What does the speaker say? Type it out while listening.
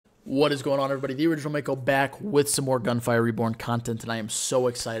What is going on, everybody? The original Mako back with some more Gunfire Reborn content, and I am so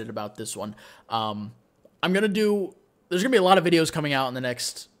excited about this one. There's going to be a lot of videos coming out in the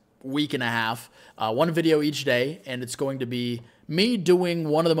next week and a half. One video each day, and it's going to be me doing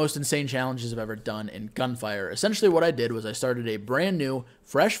one of the most insane challenges I've ever done in Gunfire. Essentially what I did was I started a brand new,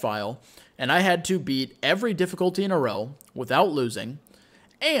 fresh file, and I had to beat every difficulty in a row without losing,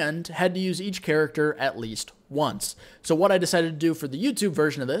 and had to use each character at least once. So what I decided to do for the YouTube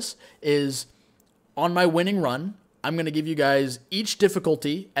version of this is, on my winning run, I'm going to give you guys each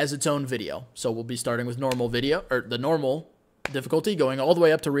difficulty as its own video. So we'll be starting with normal video, or the normal difficulty, going all the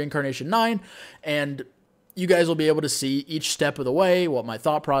way up to Reincarnation 9, and you guys will be able to see each step of the way, what my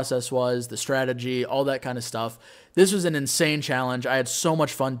thought process was, the strategy, all that kind of stuff. This was an insane challenge. I had so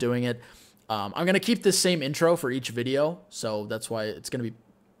much fun doing it. I'm going to keep this same intro for each video, so that's why it's going to be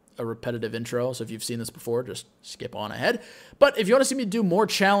a repetitive intro. So if you've seen this before, just skip on ahead. But if you want to see me do more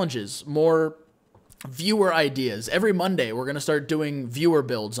challenges, more viewer ideas, every Monday we're going to start doing viewer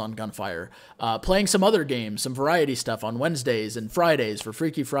builds on Gunfire, playing some other games, some variety stuff on Wednesdays and Fridays for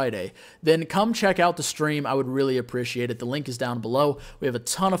Freaky Friday, then come check out the stream. I would really appreciate it. The link is down below. We have a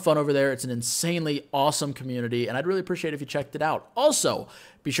ton of fun over there. It's an insanely awesome community, and I'd really appreciate it if you checked it out. Also,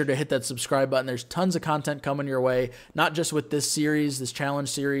 be sure to hit that subscribe button. There's tons of content coming your way, not just with this series, this challenge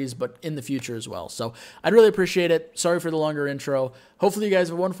series, but in the future as well. So I'd really appreciate it. Sorry for the longer intro. Hopefully you guys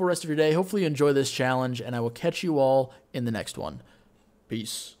have a wonderful rest of your day. Hopefully you enjoy this challenge, and I will catch you all in the next one.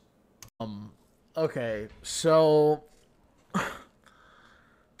 Peace. Okay, so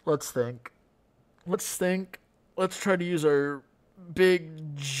let's think. Let's try to use our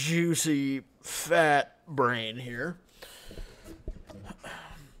big, juicy, fat brain here.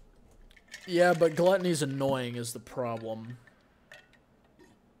 Yeah, but gluttony's annoying is the problem.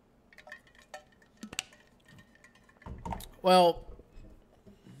 Well,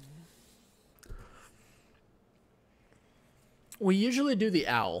 we usually do the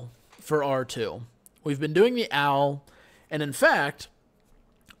owl for R2. We've been doing the owl, and in fact,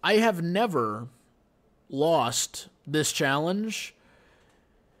 I have never lost this challenge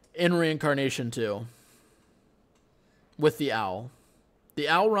in Reincarnation 2 with the owl. The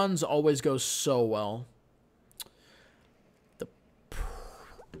owl runs always go so well.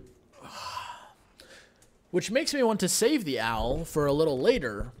 Which makes me want to save the owl for a little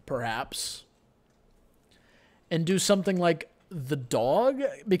later, perhaps, and do something like the dog,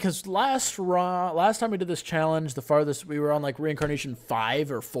 because last time we did this challenge, the farthest we were on like Reincarnation 5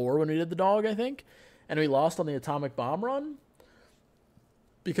 or 4 when we did the dog, I think, and we lost on the atomic bomb run,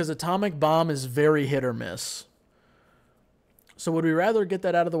 because atomic bomb is very hit or miss. So would we rather get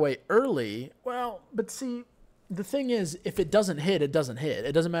that out of the way early? Well, but see, the thing is, if it doesn't hit, it doesn't hit.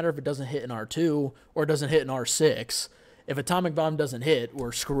 It doesn't matter if it doesn't hit in R2 or it doesn't hit in R6. If atomic bomb doesn't hit,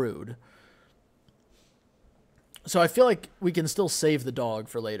 we're screwed. So I feel like we can still save the dog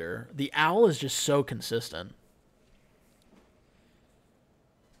for later. The owl is just so consistent.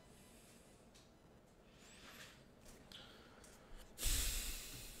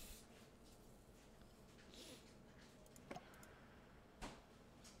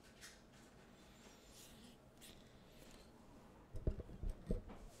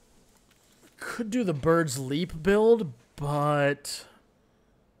 Could do the bird's leap build, but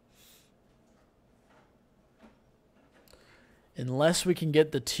unless we can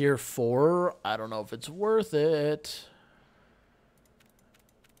get the tier 4, I don't know if it's worth it.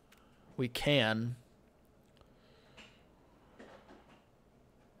 We can.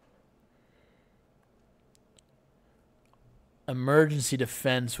 Emergency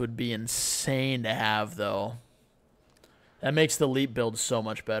defense would be insane to have, though. That makes the leap build so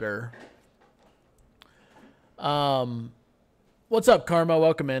much better. What's up, Karma?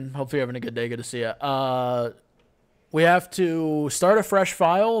 Welcome in. Hopefully you're having a good day. Good to see you. We have to start a fresh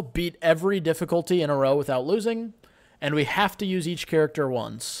file, beat every difficulty in a row without losing, and we have to use each character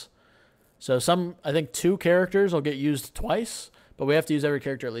once. So I think 2 characters will get used twice, but we have to use every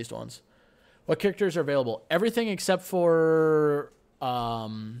character at least once. What characters are available? Everything except for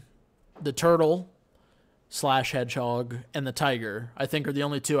the turtle / hedgehog and the tiger, I think, are the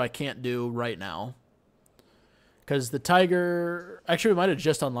only 2 I can't do right now. Because the tiger... Actually, we might have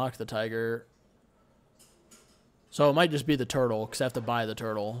just unlocked the tiger. So it might just be the turtle, because I have to buy the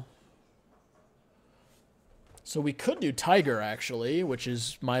turtle. So we could do tiger, actually, which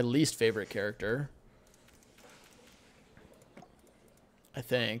is my least favorite character. I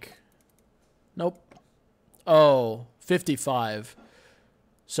think. Nope. Oh, 55.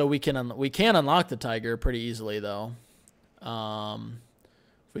 So we can unlock the tiger pretty easily, though.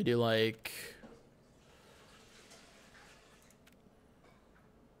 If we do, like...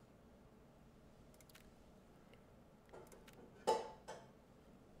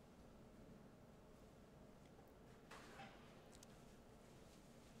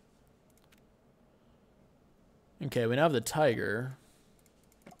 Okay, we now have the tiger.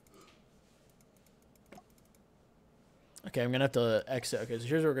 Okay, I'm going to have to exit. Okay, so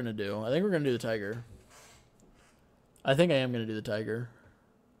here's what we're going to do. I think we're going to do the tiger. I think I am going to do the tiger.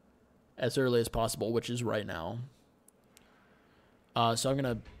 As early as possible, which is right now. So I'm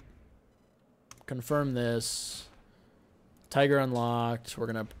going to confirm this. Tiger unlocked.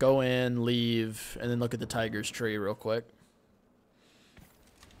 We're going to go in, leave, and then look at the tiger's tree real quick.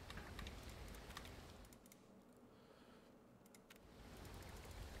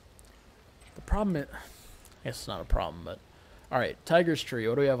 The problem is... I guess it's not a problem, but... Alright, tiger's tree.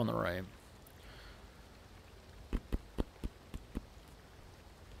 What do we have on the right?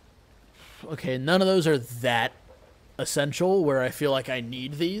 Okay, none of those are that essential where I feel like I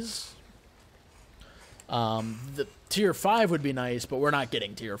need these. The tier 5 would be nice, but we're not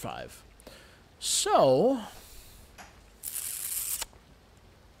getting tier 5. So...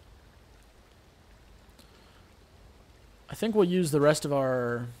 I think we'll use the rest of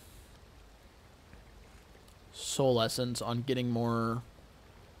our soul essence on getting more...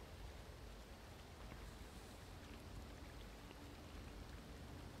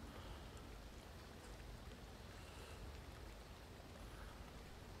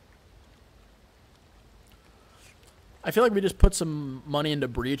 I feel like we just put some money into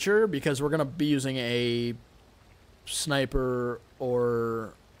Breacher because we're going to be using a sniper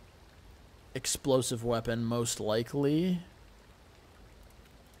or explosive weapon most likely.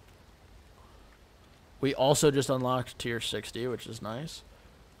 We also just unlocked tier 60, which is nice.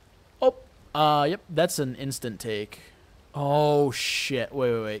 Oh, yep, that's an instant take. Oh, shit.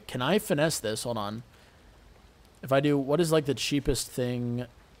 Wait. Can I finesse this? Hold on. If I do, what is like the cheapest thing...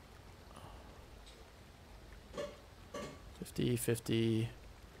 50, 50,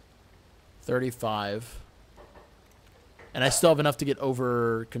 35. And I still have enough to get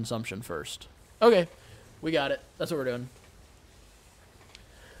over consumption first. Okay, we got it. That's what we're doing.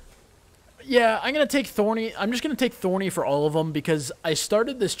 Yeah, I'm going to take Thorny. I'm just going to take Thorny for all of them because I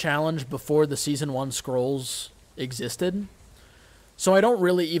started this challenge before the Season 1 scrolls existed. So I don't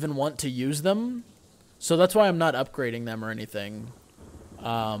really even want to use them. So that's why I'm not upgrading them or anything.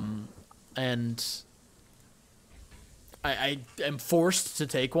 And... I am forced to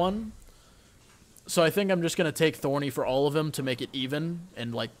take one. So I think I'm just going to take Thorny for all of them to make it even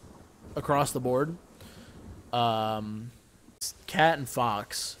and, like, across the board. Cat and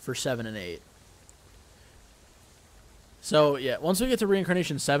Fox for 7 and 8. So, yeah, once we get to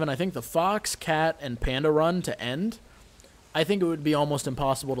Reincarnation 7, I think the Fox, Cat, and Panda run to end, I think it would be almost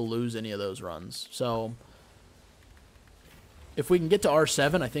impossible to lose any of those runs. So, if we can get to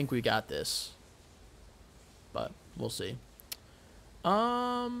R7, I think we got this. But... we'll see.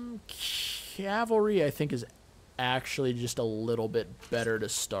 Cavalry, I think, is actually just a little bit better to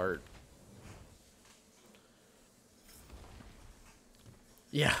start.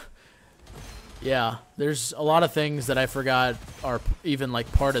 Yeah. Yeah, there's a lot of things that I forgot are even, like,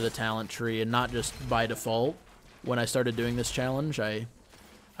 part of the talent tree and not just by default. When I started doing this challenge, I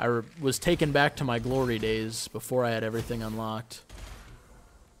was taken back to my glory days before I had everything unlocked.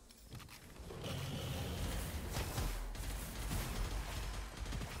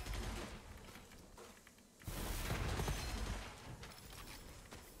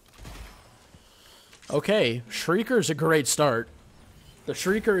 Okay, Shrieker's a great start. The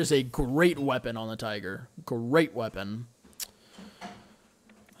Shrieker is a great weapon on the Tiger. Great weapon.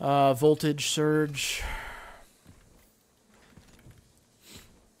 Voltage Surge.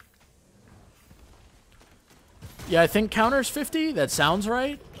 Yeah, I think counter's 50. That sounds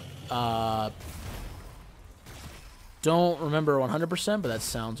right. Don't remember 100%, but that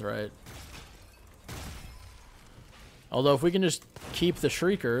sounds right. Although if we can just keep the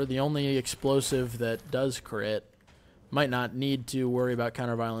Shrieker, the only explosive that does crit, might not need to worry about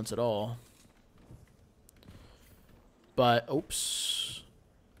counter violence at all. But, oops.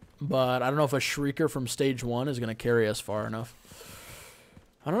 But I don't know if a Shrieker from stage 1 is going to carry us far enough.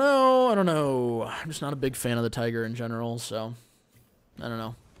 I don't know. I'm just not a big fan of the Tiger in general, so I don't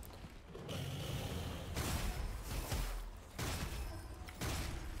know.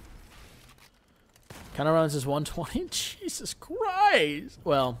 Counter violence is 120? Jesus Christ!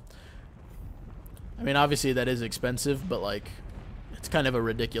 Well, I mean, obviously that is expensive, but, like, it's kind of a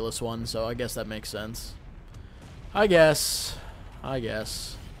ridiculous one, so I guess that makes sense. I guess.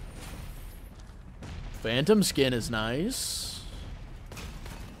 Phantom skin is nice.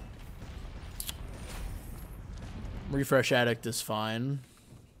 Refresh Addict is fine.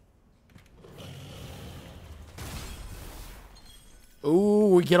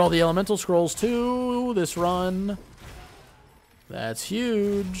 Ooh, we get all the elemental scrolls too this run. That's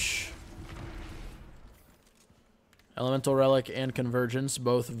huge. Elemental Relic and Convergence,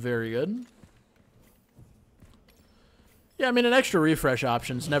 both very good. Yeah, I mean, an extra refresh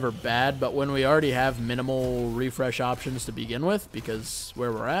option's never bad, but when we already have minimal refresh options to begin with, because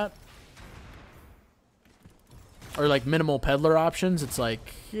where we're at, or like minimal peddler options, it's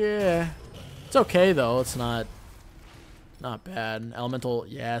like, yeah, it's okay though. It's not bad. Elemental,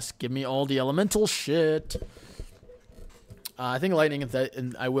 yes, give me all the elemental shit. I think lightning,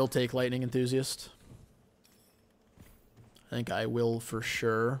 and I will take lightning enthusiast. I think I will for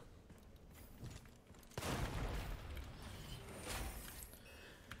sure.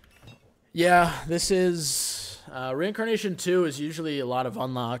 Yeah, this is Reincarnation 2 is usually a lot of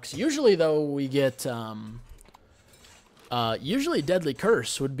unlocks. Usually though we get usually Deadly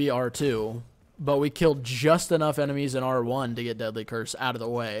Curse would be R2, but we killed just enough enemies in R1 to get Deadly Curse out of the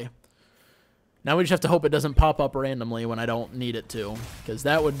way. Now we just have to hope it doesn't pop up randomly when I don't need it to, because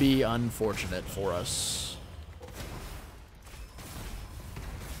that would be unfortunate for us.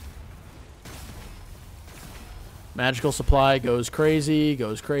 Magical Supply goes crazy,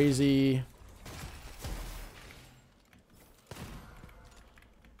 goes crazy.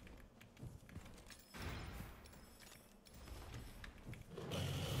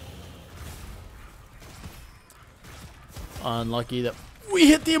 Unlucky that we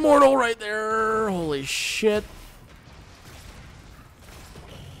hit the Immortal right there. Holy shit.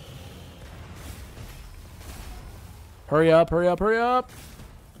 Hurry up, hurry up, hurry up.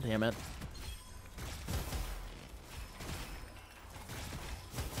 Damn it.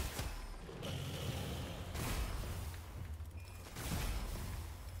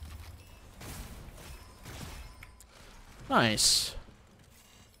 Nice.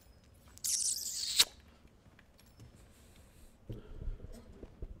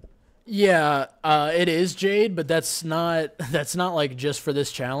 Yeah, it is Jade, but that's not like just for this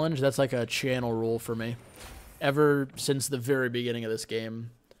challenge. That's like a channel rule for me. Ever since the very beginning of this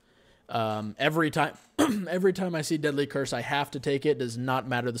game. Every time I see Deadly Curse, I have to take it. Does not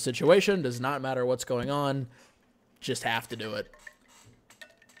matter the situation, does not matter what's going on. Just have to do it.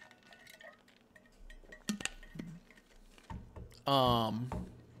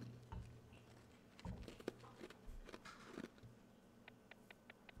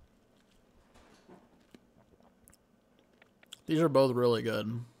 These are both really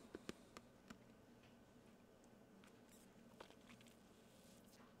good.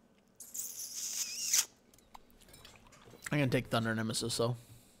 I'm gonna take Thunder Nemesis though.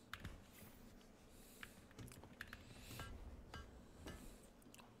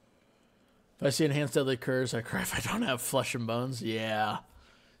 If I see Enhanced Deadly Curse, I cry if I don't have Flesh and Bones. Yeah.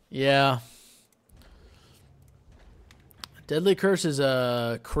 Yeah. Deadly Curse is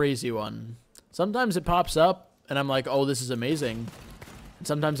a crazy one. Sometimes it pops up, and I'm like, oh, this is amazing. And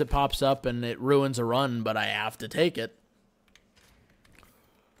sometimes it pops up, and it ruins a run, but I have to take it.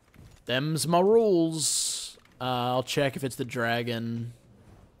 Them's my rules. I'll check if it's the dragon.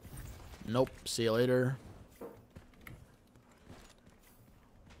 Nope. See you later.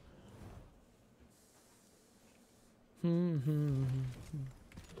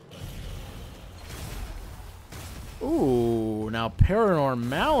 Ooh, now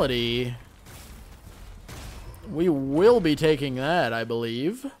Paranormality. We will be taking that, I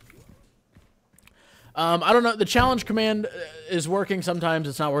believe. I don't know. The challenge command is working sometimes.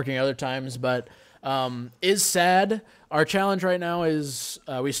 It's not working other times, but is sad. Our challenge right now is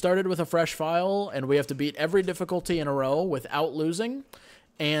we started with a fresh file, and we have to beat every difficulty in a row without losing,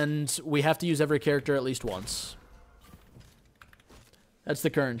 and we have to use every character at least once. That's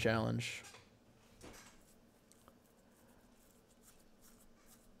the current challenge.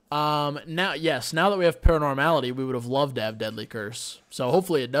 Now, yes, now that we have Paranormality, we would have loved to have Deadly Curse. So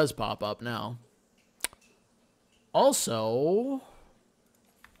hopefully it does pop up now. Also,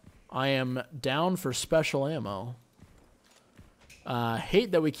 I am down for special ammo.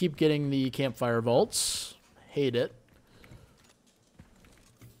 Hate that we keep getting the campfire vaults. Hate it.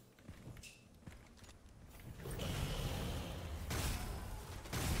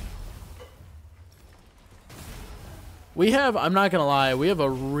 We have, I'm not going to lie, we have a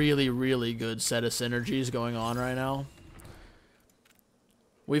really, really good set of synergies going on right now.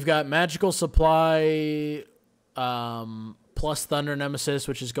 We've got Magical Supply, plus Thunder Nemesis,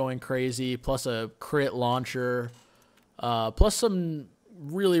 which is going crazy, plus a crit launcher, plus some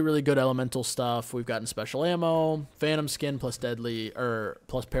really, really good elemental stuff. We've gotten special ammo, Phantom Skin plus Deadly,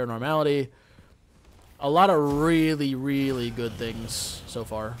 plus Paranormality. A lot of really, really good things so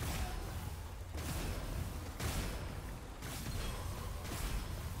far.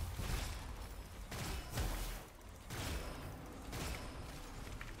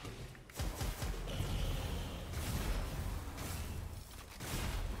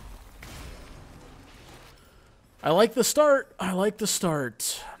 I like the start. I like the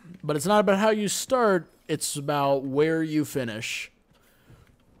start. But it's not about how you start. It's about where you finish.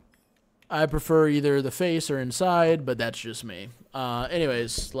 I prefer either the face or inside, but that's just me.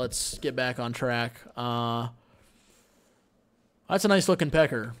 Anyways, let's get back on track. That's a nice looking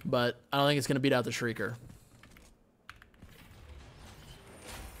pecker, but I don't think it's going to beat out the Shrieker.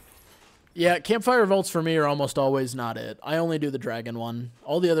 Yeah, campfire vaults for me are almost always not it. I only do the dragon one.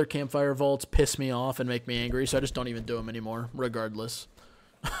 All the other campfire vaults piss me off and make me angry, so I just don't even do them anymore, regardless.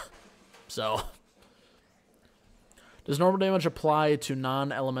 So, does normal damage apply to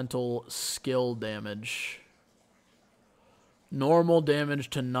non-elemental skill damage? Normal damage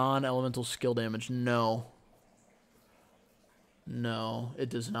to non-elemental skill damage? No. No, it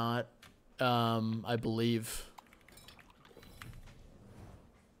does not. I believe.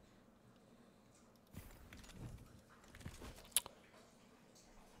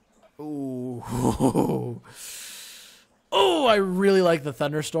 Ooh. Oh, I really like the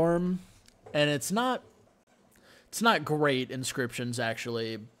Thunderstorm. And it's not great inscriptions,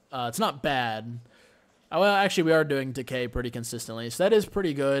 actually. It's not bad. Well, actually, we are doing Decay pretty consistently. So that is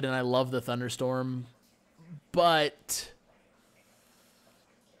pretty good, and I love the Thunderstorm. But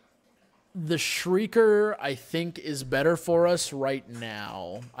the Shrieker, I think, is better for us right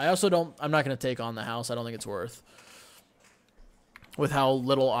now. I'm not going to take on the house. I don't think it's worth. With how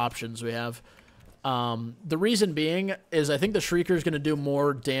little options we have. The reason being is I think the Shrieker is going to do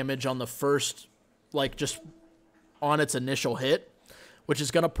more damage on the first, like, just on its initial hit, which is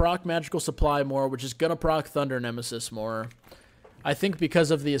going to proc Magical Supply more, which is going to proc Thunder Nemesis more. I think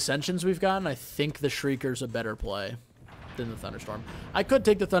because of the Ascensions we've gotten, I think the Shrieker's a better play than the Thunderstorm. I could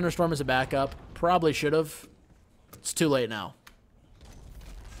take the Thunderstorm as a backup. Probably should have. It's too late now.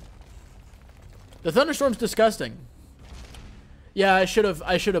 The Thunderstorm's disgusting. Yeah, I should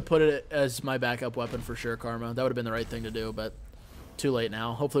have put it as my backup weapon for sure, Karma. That would have been the right thing to do, but too late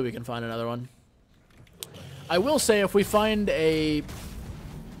now. Hopefully we can find another one. I will say if we find a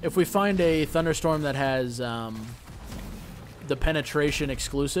Thunderstorm that has the penetration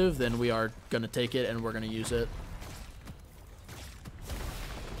exclusive, then we are going to take it and we're going to use it.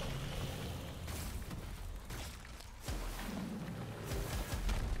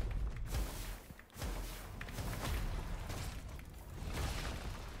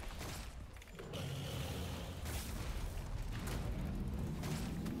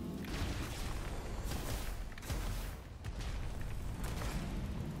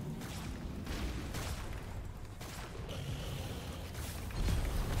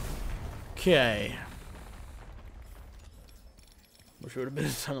 Okay. Wish it would have been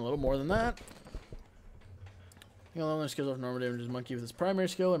done a little more than that. You know, only skills off normal damage is Monkey with his primary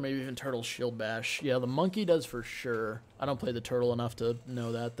skill, or maybe even Turtle Shield Bash. Yeah, the Monkey does for sure. I don't play the Turtle enough to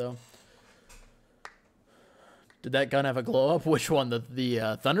know that, though. Did that gun have a glow up? Which one?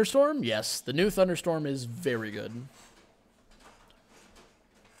 The Thunderstorm? Yes, the new Thunderstorm is very good.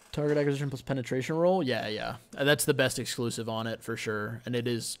 Target acquisition plus penetration roll? Yeah, yeah. That's the best exclusive on it for sure. And it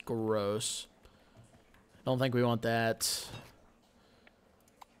is gross. I don't think we want that.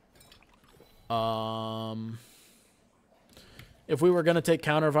 If we were going to take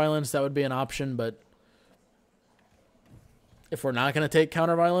counter violence, that would be an option, but if we're not going to take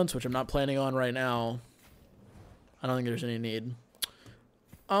counter violence, which I'm not planning on right now, I don't think there's any need.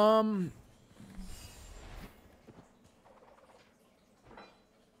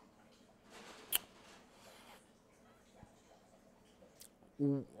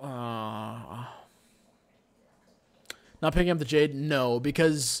 Not picking up the Jade? No,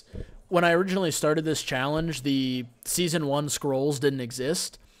 because when I originally started this challenge, the Season 1 scrolls didn't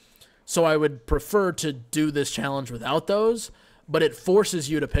exist. So I would prefer to do this challenge without those, but it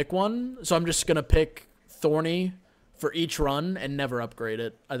forces you to pick one. So I'm just going to pick Thorny for each run and never upgrade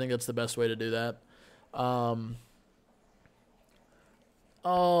it. I think that's the best way to do that.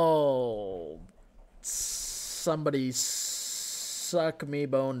 Oh, somebody suck me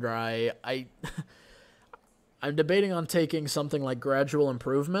bone dry. I'm debating on taking something like Gradual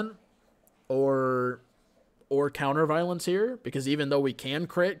Improvement or Counter Violence here, because even though we can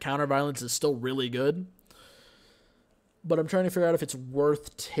crit, Counter Violence is still really good. But I'm trying to figure out if it's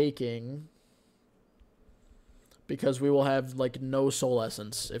worth taking, because we will have like no Soul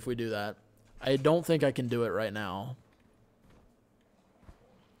Essence if we do that. I don't think I can do it right now.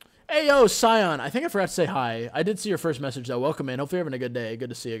 Hey, yo, Scion. I think I forgot to say hi. I did see your first message, though. Welcome in. Hopefully you're having a good day. Good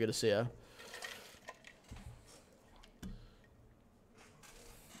to see you. Good to see you.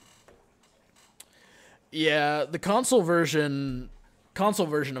 Yeah, the console version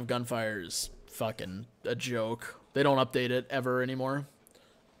of Gunfire is fucking a joke. They don't update it ever anymore.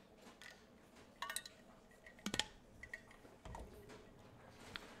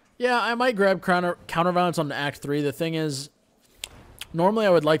 Yeah, I might grab Counterbalance on Act 3. The thing is, normally I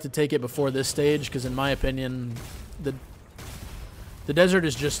would like to take it before this stage, because in my opinion, the desert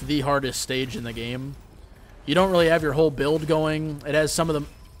is just the hardest stage in the game. You don't really have your whole build going. It has some of the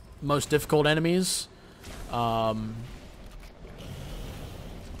most difficult enemies.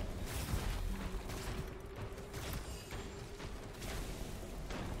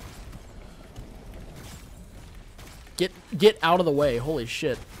 Get out of the way. Holy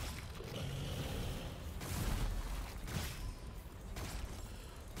shit.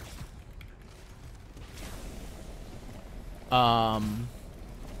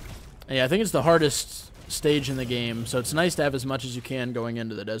 Yeah, I think it's the hardest stage in the game, so it's nice to have as much as you can going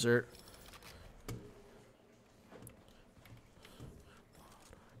into the desert.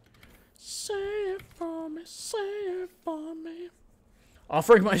 Say it for me, say it for me.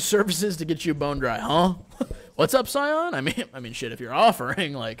 Offering my services to get you bone dry, huh? What's up, Scion? I mean, shit, if you're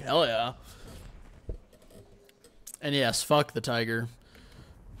offering, like, hell yeah. And yes, fuck the tiger.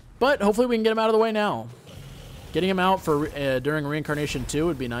 But hopefully we can get him out of the way now. Getting him out for during Reincarnation 2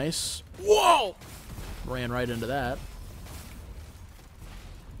 would be nice. Whoa! Ran right into that.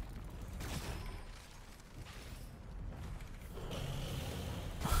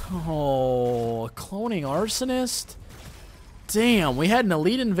 Oh, a cloning arsonist? Damn, we had an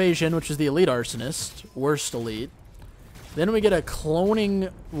elite invasion, which is the elite arsonist. Worst elite. Then we get a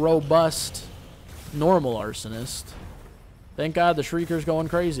cloning robust normal arsonist. Thank God the Shrieker's going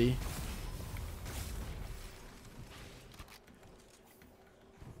crazy.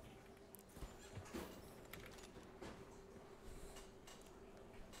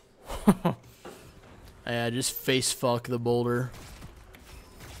 Yeah, just face fuck the boulder.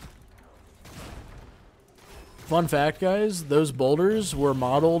 Fun fact, guys, those boulders were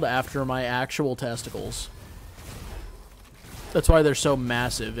modeled after my actual testicles. That's why they're so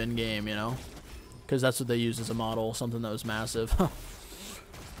massive in-game, you know? Because that's what they used as a model, something that was massive.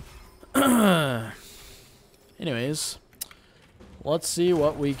 Anyways, let's see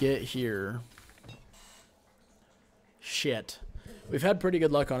what we get here. Shit. We've had pretty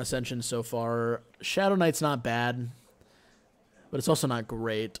good luck on Ascension so far. Shadow Knight's not bad, but it's also not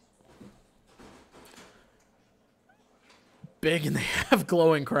great. Big and they have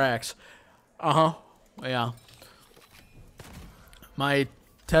glowing cracks. Uh-huh. Yeah. My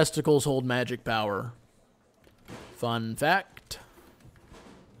testicles hold magic power. Fun fact.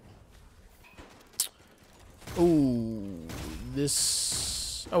 Ooh.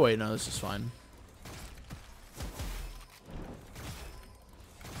 This... Oh, wait. No, this is fine.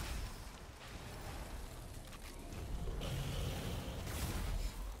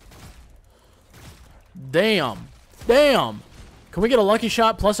 Damn. Damn. Can we get a lucky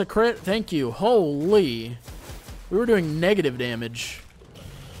shot plus a crit? Thank you. Holy. We were doing negative damage.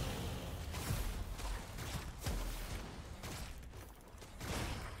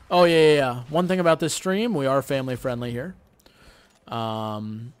 Oh, yeah. One thing about this stream, we are family friendly here.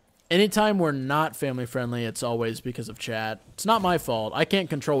 Anytime we're not family friendly, it's always because of chat. It's not my fault. I can't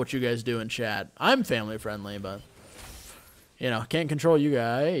control what you guys do in chat. I'm family friendly, but, you know, can't control you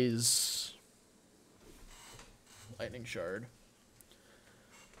guys. Lightning shard.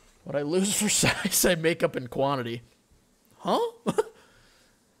 What I lose for size, I make up in quantity. Huh? How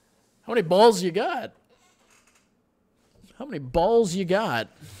many balls you got? How many balls you got?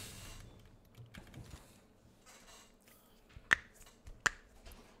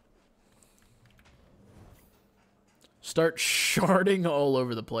 Start sharding all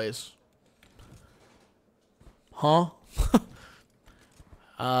over the place. Huh?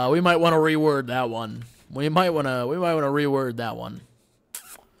 We might want to reword that one. We might want to reword that one.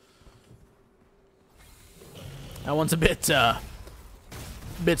 That one's a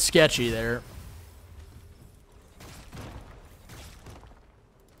bit sketchy there.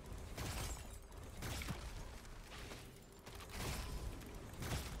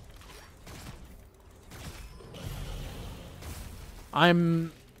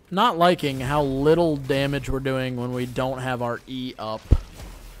 I'm not liking how little damage we're doing when we don't have our E up.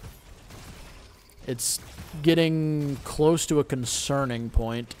 It's getting close to a concerning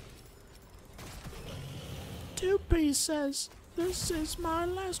point. 2 pieces. This is my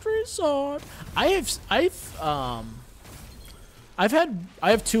last resort. I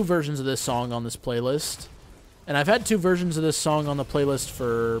have 2 versions of this song on this playlist, and I've had 2 versions of this song on the playlist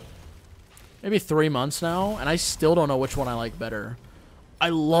for maybe 3 months now, and I still don't know which one I like better. I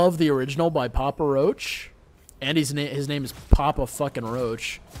love the original by Papa Roach, and his name is Papa fucking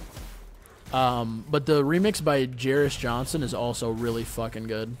Roach. But the remix by Jairus Johnson is also really fucking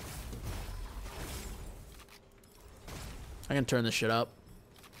good. I can turn this shit up.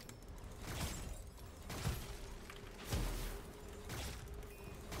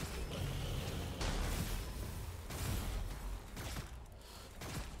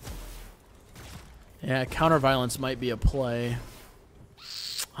 Yeah, counter violence might be a play.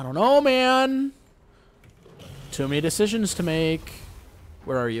 I don't know, man. Too many decisions to make.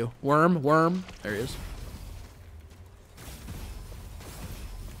 Where are you? Worm, worm. There he is.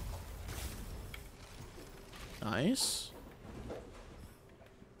 Nice.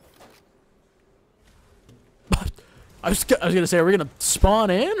 I was gonna say, are we gonna spawn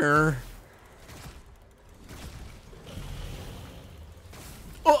in or?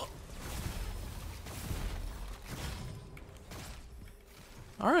 Oh.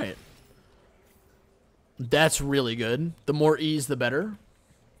 All right. That's really good. The more ease, the better.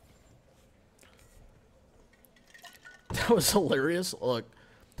 That was hilarious. Look,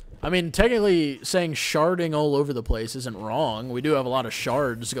 I mean, technically saying sharding all over the place isn't wrong. We do have a lot of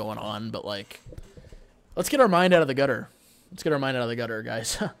shards going on, but like, let's get our mind out of the gutter. Let's get our mind out of the gutter,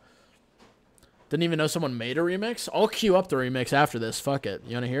 guys. Didn't even know someone made a remix. I'll queue up the remix after this. Fuck it.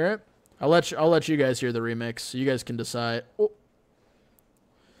 You want to hear it? I'll let you guys hear the remix. So you guys can decide. Oh.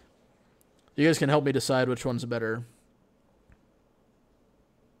 You guys can help me decide which one's better.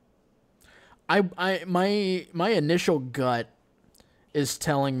 My initial gut is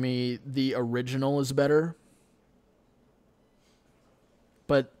telling me the original is better.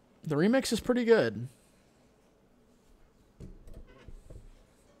 But the remix is pretty good.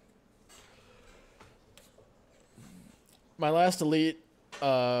 My last elite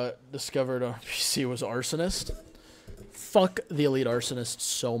discovered on PC was Arsonist. Fuck the elite Arsonist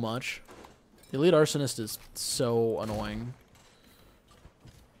so much. The elite Arsonist is so annoying.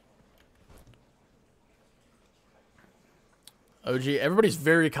 OG, everybody's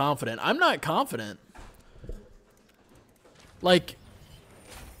very confident. I'm not confident. Like,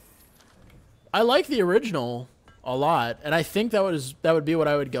 I like the original a lot, and I think that would be what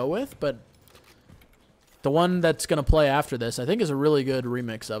I would go with, but the one that's going to play after this, I think, is a really good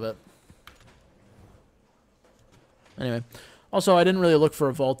remix of it. Anyway. Also, I didn't really look for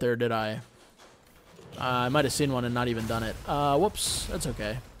a vault there, did I? I might have seen one and not even done it. Whoops. That's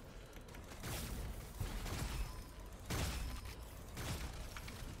okay.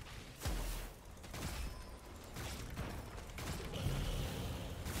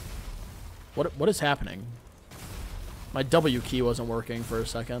 What is happening? My W key wasn't working for a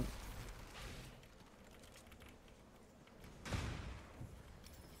second.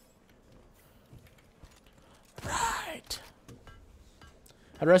 Right.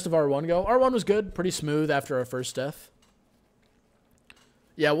 How'd the rest of R1 go? R1 was good. Pretty smooth after our first death.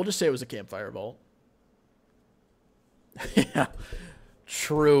 Yeah, we'll just say it was a campfire vault. Yeah.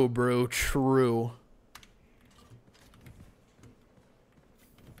 True, bro. True.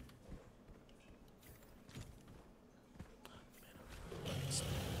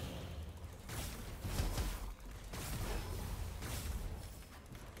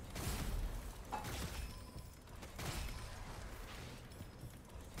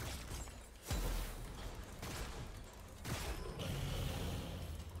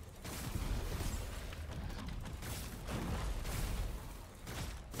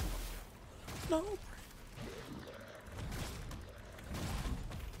 No.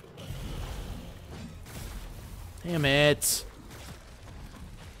 Damn it.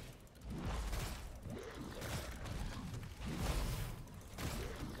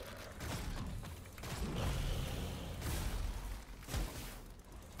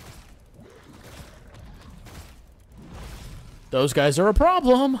 Those guys are a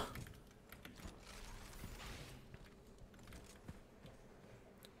problem.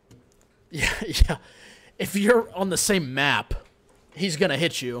 Yeah. If you're on the same map, he's gonna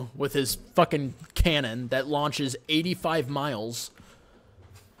hit you with his fucking cannon that launches 85 miles.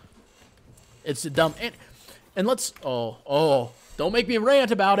 It's dumb. And let's... Oh. Don't make me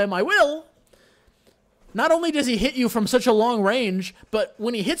rant about him. I will. Not only does he hit you from such a long range, but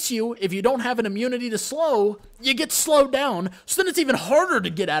when he hits you, if you don't have an immunity to slow, you get slowed down, so then it's even harder to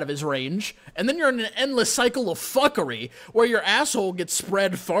get out of his range, and then you're in an endless cycle of fuckery, where your asshole gets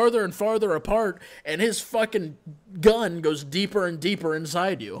spread farther and farther apart, and his fucking gun goes deeper and deeper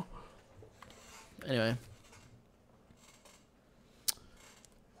inside you. Anyway.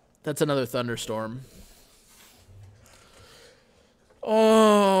 That's another thunderstorm.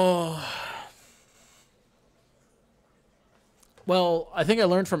 Oh... Well, I think I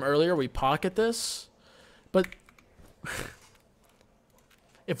learned from earlier we pocket this, but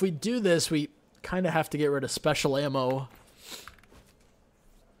if we do this, we kind of have to get rid of special ammo.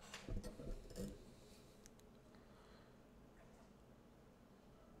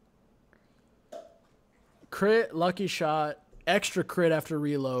 Crit, lucky shot, extra crit after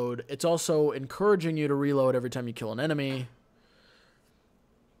reload. It's also encouraging you to reload every time you kill an enemy.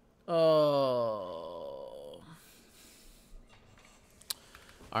 Oh...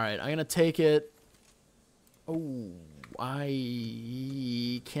 Alright, I'm going to take it. Oh,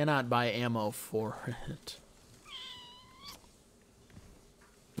 I cannot buy ammo for it.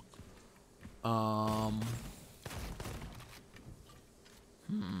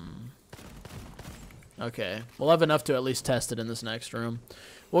 Okay, we'll have enough to at least test it in this next room.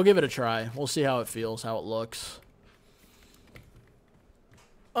 We'll give it a try. We'll see how it feels, how it looks.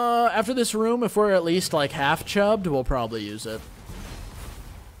 After this room, if we're at least like half chubbed, we'll probably use it.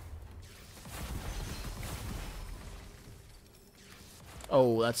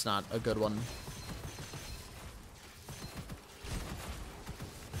 Oh, that's not a good one.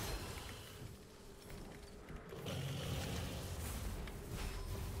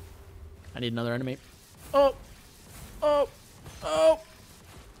 I need another enemy. Oh! Oh! Oh!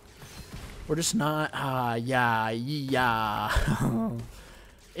 We're just not... yeah.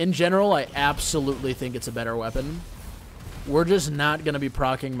 In general, I absolutely think it's a better weapon. We're just not going to be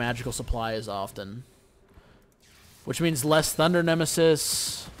proccing magical supply as often. Which means less Thunder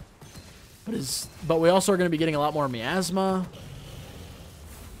Nemesis. But we also are going to be getting a lot more Miasma.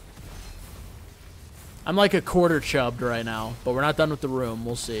 I'm like a quarter chubbed right now, but we're not done with the room.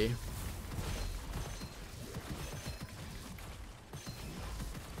 We'll see.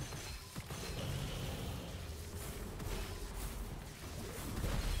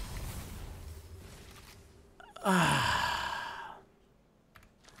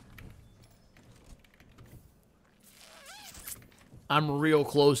 I'm real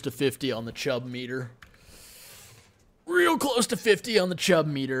close to 50 on the chub meter. Real close to 50 on the chub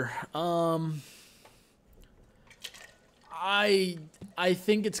meter. I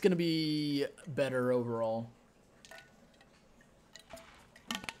think it's going to be better overall.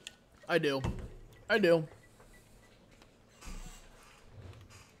 I do. I do.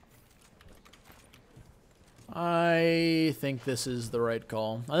 I think this is the right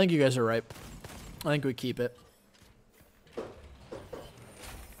call. I think you guys are right. I think we keep it.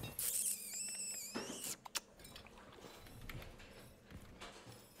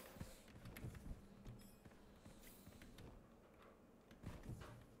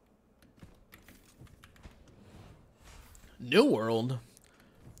 New World?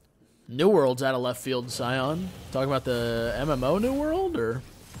 New World's out of left field, Scion. Talking about the MMO New World, or?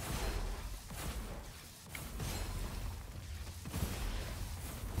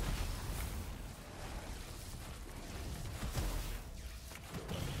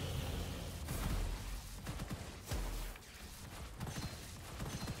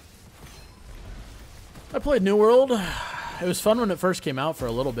 I played New World. It was fun when it first came out for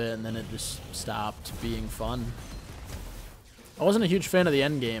a little bit, and then it just stopped being fun. I wasn't a huge fan of the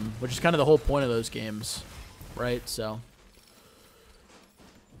end game, which is kind of the whole point of those games, right? So,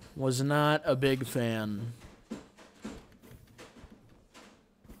 was not a big fan.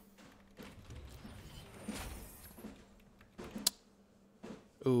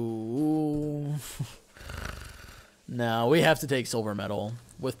 Ooh. No, we have to take silver medal.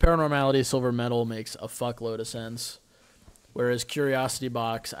 With Paranormality, silver medal makes a fuckload of sense. Whereas Curiosity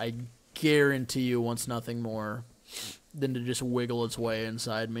Box, I guarantee you wants nothing more than to just wiggle its way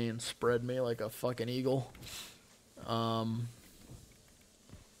inside me and spread me like a fucking eagle.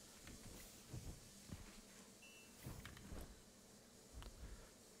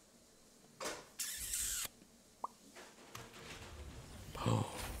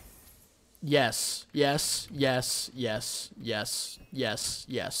 Yes, yes, yes, yes, yes, yes,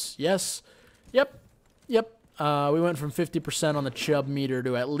 yes, yes. Yep, yep. We went from 50% on the chub meter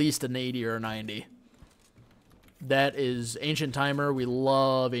to at least an 80 or a 90. That is Ancient Timer. We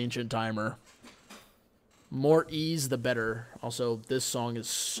love Ancient Timer. More ease, the better. Also, this song is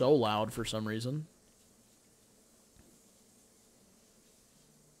so loud for some reason.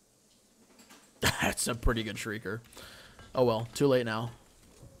 That's a pretty good shrieker. Oh well, too late now.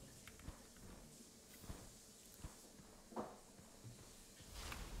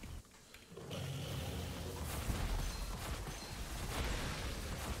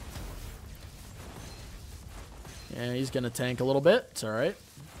 Yeah, he's going to tank a little bit. It's all right.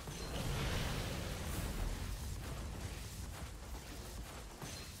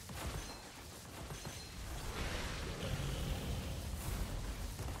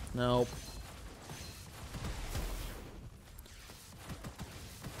 Nope.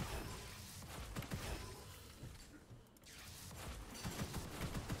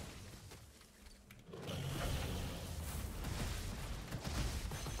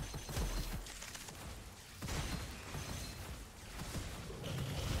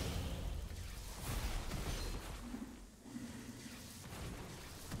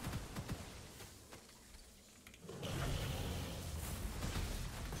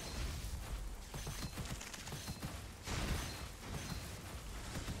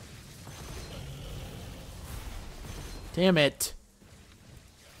 Damn it.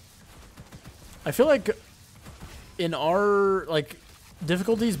 I feel like in our, like,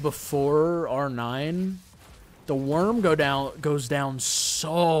 difficulties before R9, the worm goes down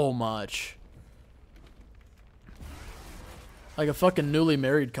so much. Like a fucking newly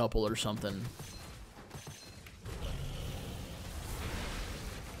married couple or something.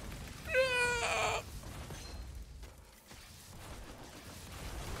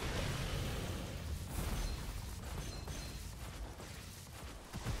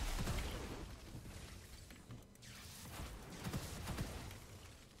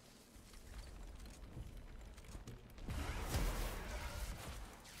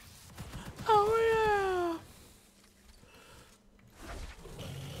 Oh, yeah.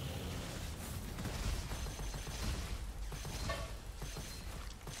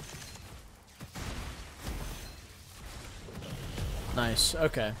 Nice.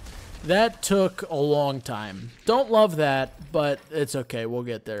 Okay. That took a long time. Don't love that, but it's okay. We'll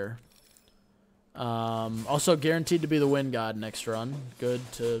get there. Also guaranteed to be the Wind God next run. Good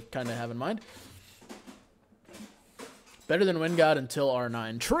to kind of have in mind. Better than Wind God until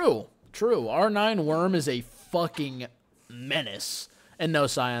R9. True. True. R9 Worm is a fucking menace. And no,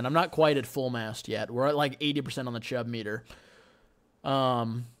 Scion, I'm not quite at full mast yet. We're at like 80% on the Chubb meter.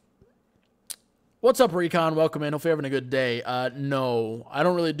 What's up, Recon? Welcome in. Hope you're having a good day. No, I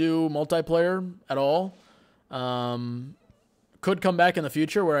don't really do multiplayer at all. Could come back in the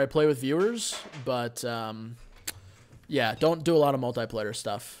future where I play with viewers, but yeah, don't do a lot of multiplayer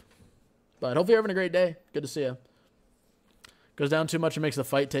stuff. But hope you're having a great day. Good to see you. Goes down too much and makes the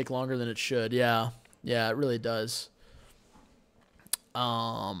fight take longer than it should. Yeah, it really does.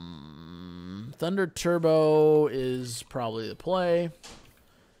 Thunder Turbo is probably the play.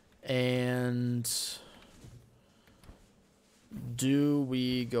 And do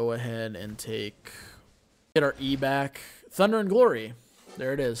we go ahead and get our E back? Thunder and Glory.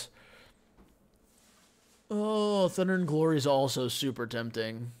 There it is. Oh, Thunder and Glory is also super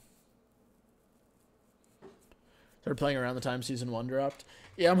tempting. Started playing around the time Season 1 dropped.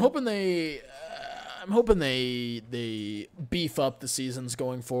 Yeah, I'm hoping they beef up the seasons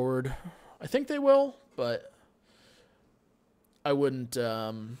going forward. I think they will, but I wouldn't.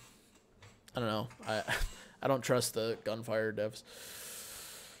 I don't know. I don't trust the Gunfire devs.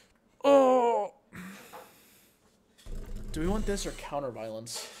 Oh, do we want this or counter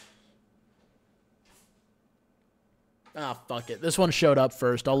violence? Ah, fuck it. This one showed up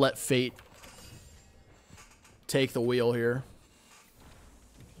first. I'll let fate take the wheel here.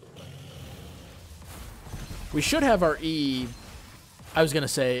 We should have our E. I was gonna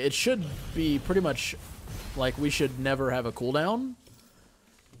say it should be pretty much like we should never have a cooldown.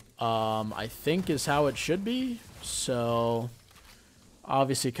 I think is how it should be. So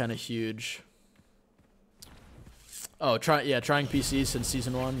obviously kind of huge. Oh, trying PC since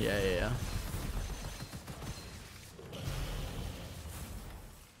Season 1. Yeah.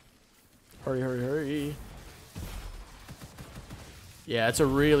 Hurry. Yeah, it's a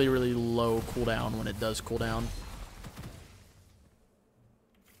really, really low cooldown when it does cooldown.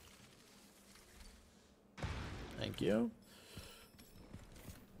 Thank you.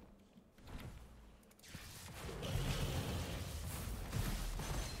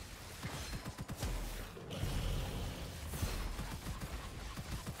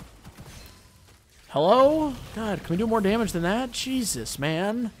 Hello? God, can we do more damage than that? Jesus,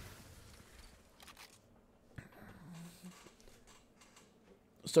 man.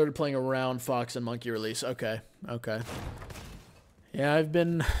 Started playing around Fox and Monkey release. Okay. Yeah, I've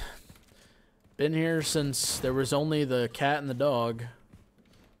been here since there was only the cat and the dog.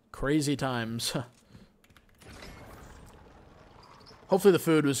 Crazy times. Hopefully the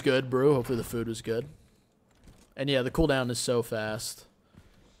food was good, brew. Hopefully the food was good. And yeah, the cooldown is so fast.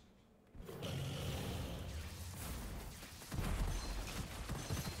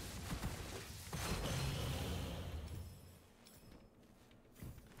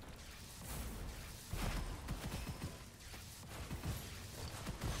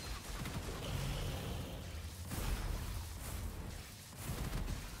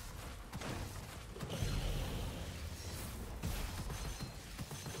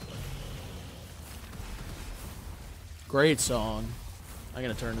 Great song. I'm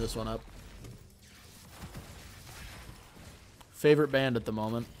gonna turn this one up. Favorite band at the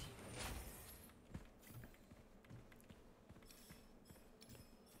moment.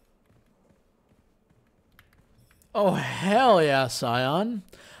 Oh hell yeah, Scion.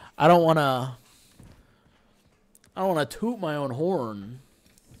 I don't wanna toot my own horn,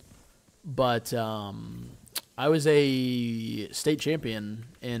 but I was a state champion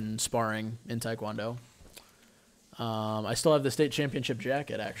in sparring in Taekwondo. I still have the state championship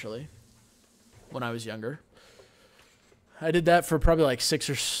jacket, actually, when I was younger. I did that for probably like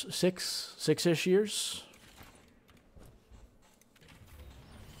six-ish years.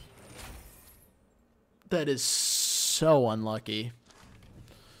 That is so unlucky.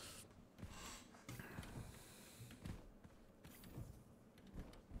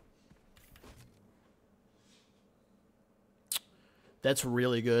 That's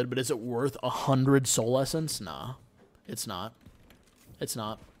really good, but is it worth 100 soul essence? Nah, it's not. It's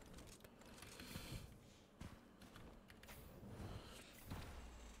not.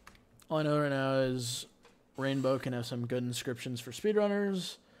 All I know right now is Rainbow can have some good inscriptions for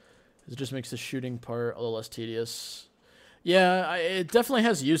speedrunners. It just makes the shooting part a little less tedious. Yeah, it definitely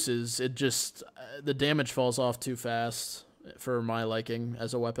has uses. It just, the damage falls off too fast for my liking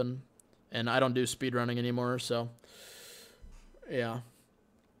as a weapon. And I don't do speedrunning anymore, so... Yeah.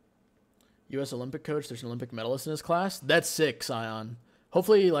 U.S. Olympic coach. There's an Olympic medalist in his class. That's sick, Scion.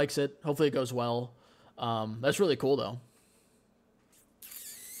 Hopefully he likes it. Hopefully it goes well. That's really cool, though.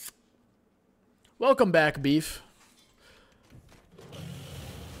 Welcome back, Beef.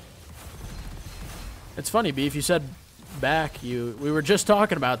 It's funny, Beef. You said back. We were just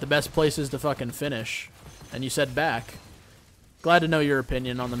talking about the best places to fucking finish, and you said back. Glad to know your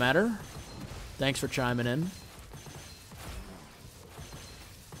opinion on the matter. Thanks for chiming in.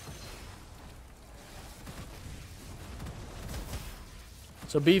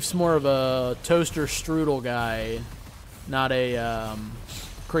 So Beef's more of a toaster strudel guy, not a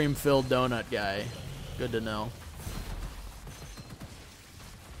cream-filled donut guy. Good to know.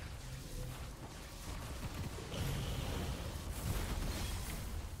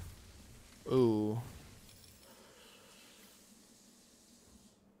 Ooh.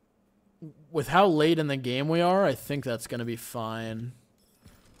 With how late in the game we are, I think that's going to be fine.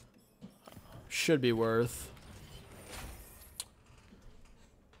 Should be worth.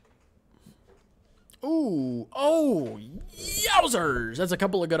 Ooh, oh, yowzers! That's a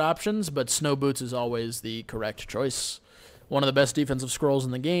couple of good options, but Snow Boots is always the correct choice. One of the best defensive scrolls in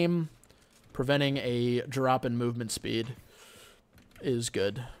the game. Preventing a drop in movement speed is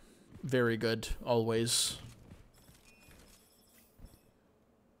good. Very good, always.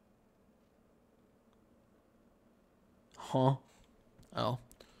 Huh? Oh.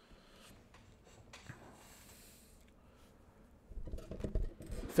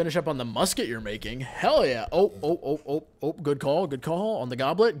 Finish up on the musket you're making. Hell yeah. Oh, good call, good call. On the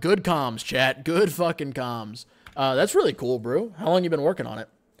goblet. Good comms, chat. Good fucking comms. That's really cool, bro. How long you been working on it?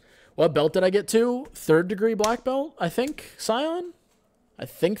 What belt did I get to? 3rd degree black belt, I think, Scion? I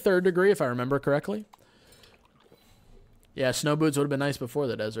think 3rd degree, if I remember correctly. Yeah, Snow Boots would have been nice before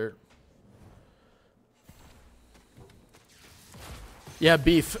the desert. Yeah,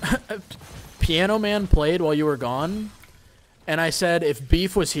 Beef. Piano Man played while you were gone. And I said, if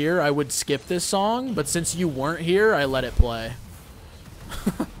Beef was here, I would skip this song. But since you weren't here, I let it play.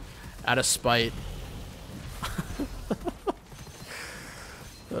 Out of spite.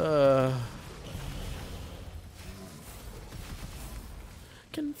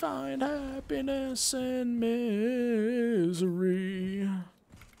 Can find happiness in misery.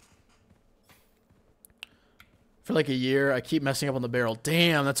 For like a year, I keep messing up on the barrel.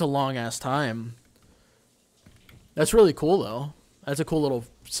 Damn, that's a long-ass time. That's really cool, though. That's a cool little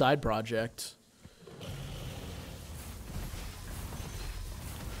side project.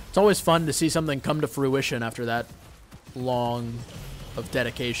 It's always fun to see something come to fruition after that long of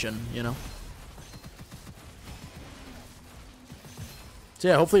dedication, you know? So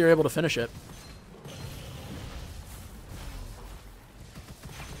yeah, hopefully you're able to finish it.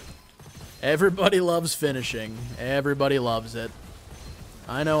 Everybody loves finishing. Everybody loves it.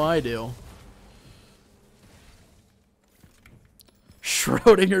 I know I do.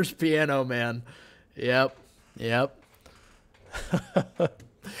 Schrodinger's Piano Man. Yep. Yep.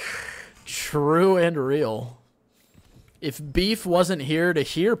 True and real. If Beef wasn't here to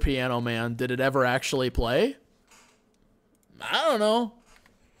hear Piano Man, did it ever actually play? I don't know.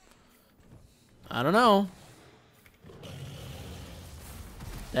 I don't know.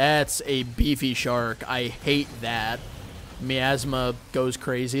 That's a beefy shark. I hate that. Miasma goes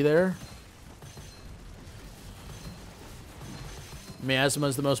crazy there. Miasma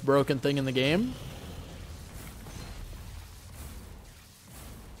is the most broken thing in the game.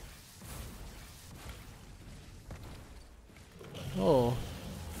 Oh.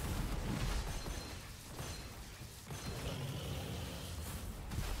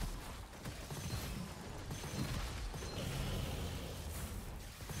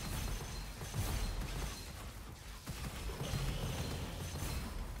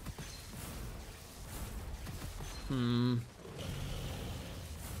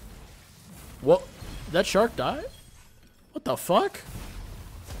 What? Did that shark die? What the fuck?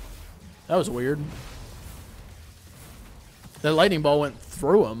 That was weird. That lightning ball went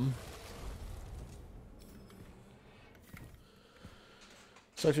through him.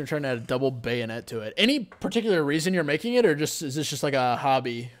 So you're trying to add a double bayonet to it. Any particular reason you're making it, or just is this just like a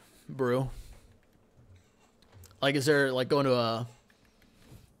hobby brew? Like, is there like going to a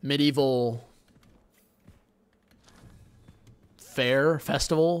medieval fair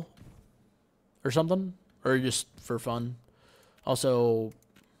festival or something, or just for fun? Also,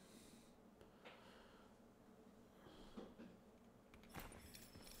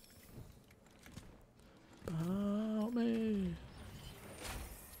 help me.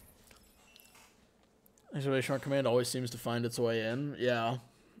 Exclamation mark command always seems to find its way in. Yeah.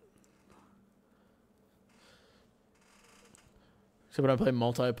 Except when I play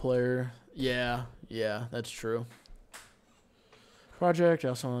multiplayer. Yeah, that's true. Project, I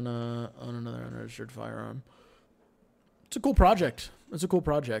also own another unregistered firearm. It's a cool project. It's a cool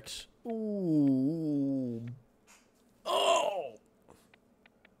project. Ooh. Oh!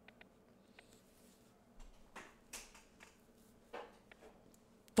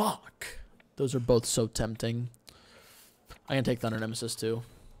 Fuck. Those are both so tempting. I can take Thunder Nemesis too.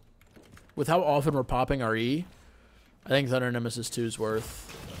 With how often we're popping our E, I think Thunder Nemesis 2 is worth.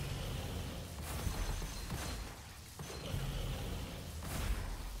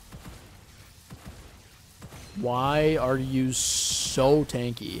 Why are you so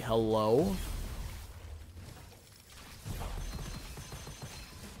tanky? Hello?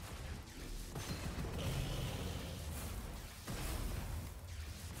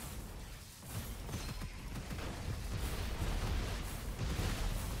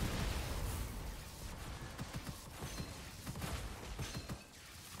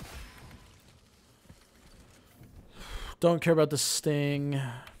 Don't care about the sting.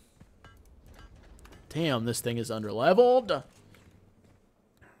 Damn, this thing is underleveled.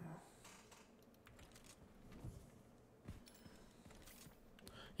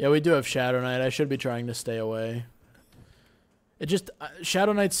 Yeah, we do have Shadow Knight. I should be trying to stay away. It just...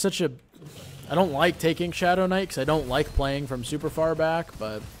 Shadow Knight's such a... I don't like taking Shadow Knight because I don't like playing from super far back,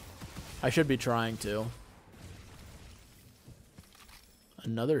 but I should be trying to.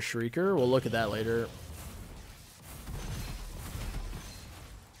 Another Shrieker? We'll look at that later.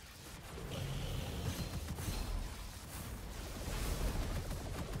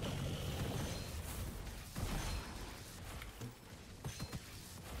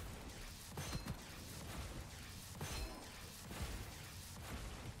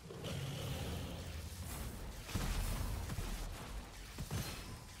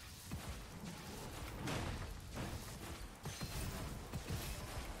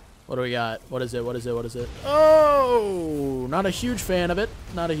 What do we got? What is it? What is it? What is it? Oh! Not a huge fan of it.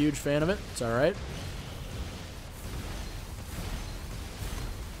 Not a huge fan of it. It's alright.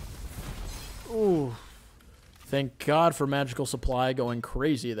 Ooh. Thank God for Magical Supply going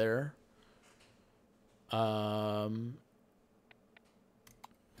crazy there. I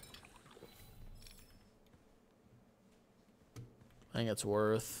think it's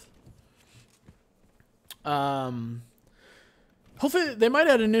worth. Hopefully, they might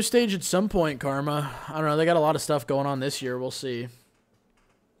add a new stage at some point, Karma. I don't know. They got a lot of stuff going on this year. We'll see.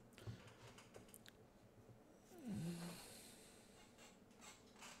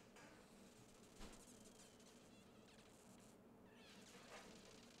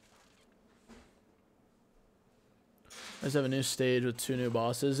 Let's have a new stage with 2 new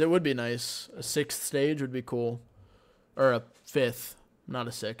bosses. It would be nice. A 6th stage would be cool. Or a 5th, not a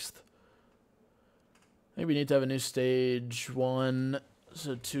 6th. I think we need to have a new stage 1.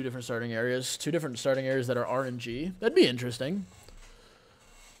 So 2 different starting areas. 2 different starting areas that are RNG. That'd be interesting.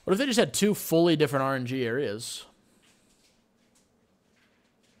 What if they just had 2 fully different RNG areas?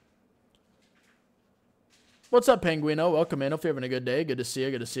 What's up, Penguino? Welcome in. Hope you're having a good day. Good to see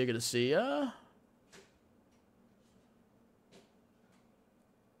you. Good to see you. Good to see you.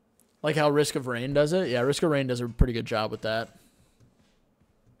 Like how Risk of Rain does it? Yeah, Risk of Rain does a pretty good job with that.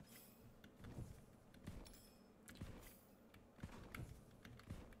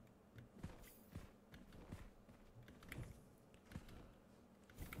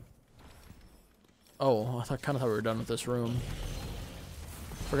 Oh, I kind of thought we were done with this room.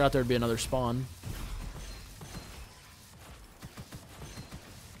 Forgot there'd be another spawn.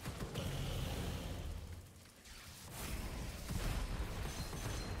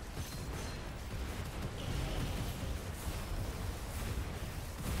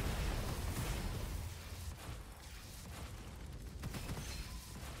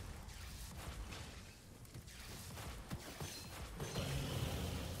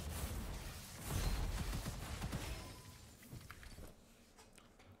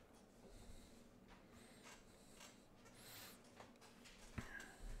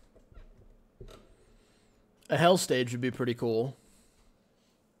 A hell stage would be pretty cool.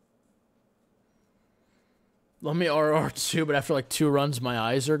 Let me RR2, but after like 2 runs, my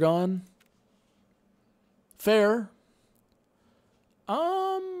eyes are gone. Fair.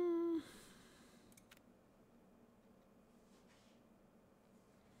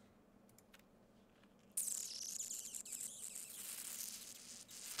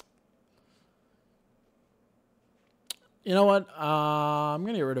 You know what? I'm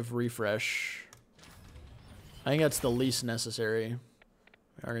going to get rid of refresh. I think that's the least necessary.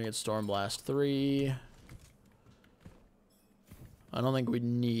 We're going to get Stormblast 3. I don't think we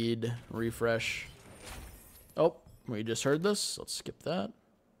need refresh. Oh, we just heard this. Let's skip that.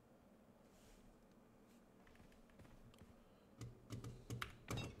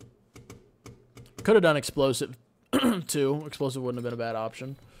 Could have done explosive too. Explosive wouldn't have been a bad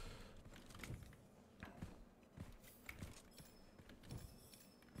option.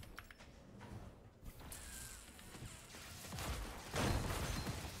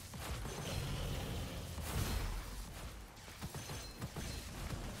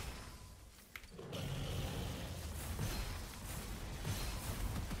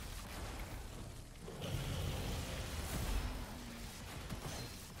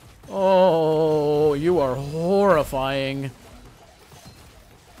 Oh, you are horrifying.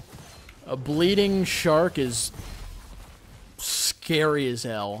 A bleeding shark is scary as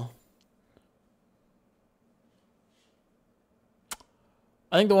hell.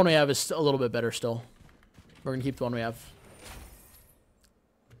 I think the one we have is a little bit better still. We're going to keep the one we have.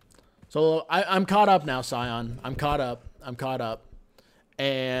 So I'm caught up now, Scion. I'm caught up. I'm caught up.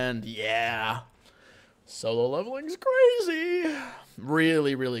 And yeah. Solo leveling's crazy.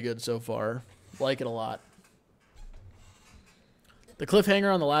 Really, really good so far. Like it a lot. The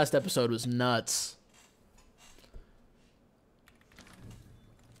cliffhanger on the last episode was nuts.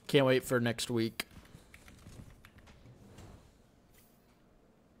 Can't wait for next week.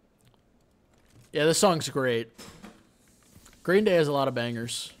 Yeah, this song's great. Green Day has a lot of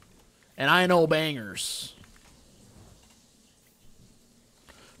bangers. And I know bangers.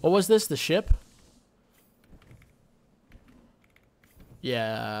 What was this? The ship?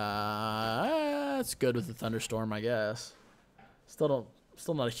 Yeah, it's good with the thunderstorm, I guess. Still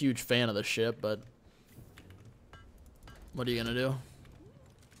not a huge fan of the ship, but what are you gonna do?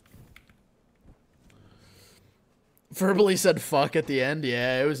 Verbally said fuck at the end.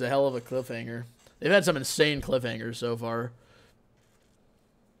 Yeah, it was a hell of a cliffhanger. They've had some insane cliffhangers so far.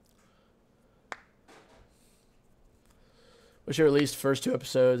 We should release first 2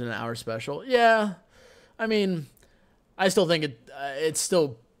 episodes in an hour special. Yeah, I mean, I still think I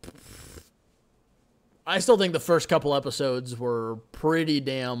still think the first couple episodes were pretty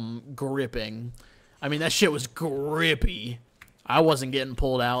damn gripping. I mean, that shit was grippy. I wasn't getting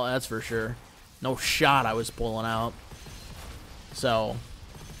pulled out, that's for sure. No shot I was pulling out. So,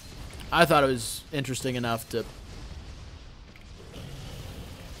 I thought it was interesting enough to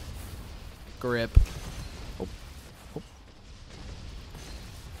grip. Oh. Oh.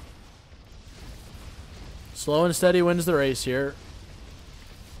 Slow and steady wins the race here.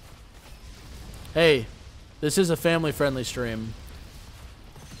 Hey, this is a family-friendly stream.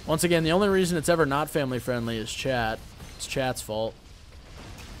 Once again, the only reason it's ever not family-friendly is chat. It's chat's fault.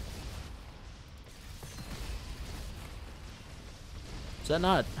 Is that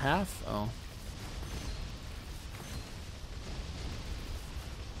not half? Oh.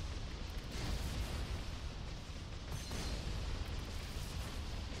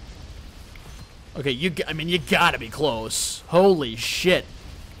 Okay, I mean, you gotta be close. Holy shit.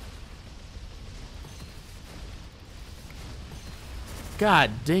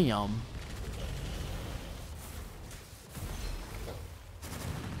 God damn.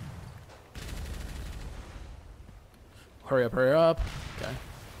 Hurry up, hurry up. Okay.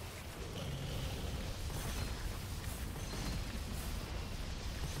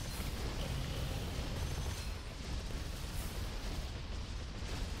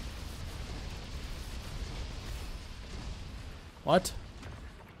 What?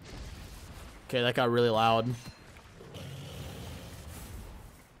 Okay, that got really loud.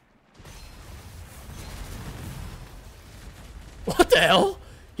 What the hell?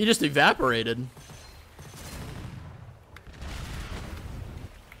 He just evaporated.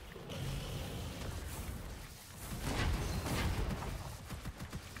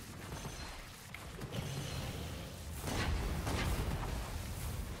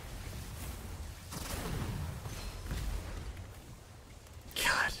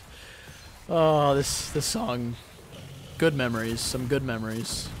 God. Oh, this song. Good memories. Some good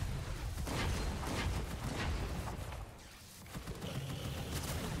memories.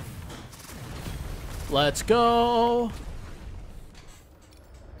 Let's go.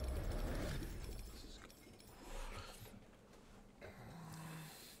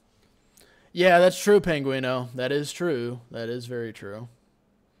 Yeah, that's true, Penguino. That is true. That is very true.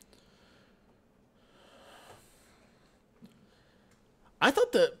 I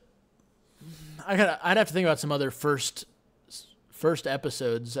thought that I'd have to think about some other first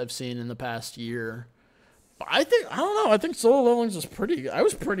episodes I've seen in the past year. But I don't know. I think Solo Levelings was pretty.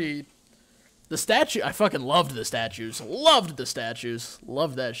 The statue. I fucking loved the statues. Loved the statues.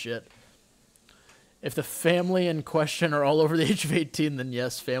 Loved that shit. If the family in question are all over the age of 18, then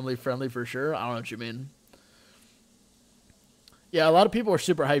yes, family friendly for sure. I don't know what you mean. Yeah, a lot of people are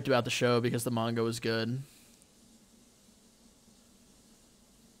super hyped about the show because the manga was good.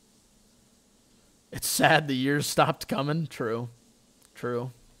 It's sad the years stopped coming. True.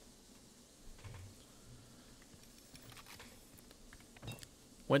 True.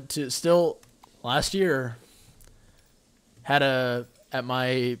 Went to, still, last year, at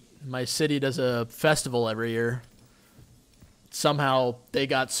my city does a festival every year. Somehow they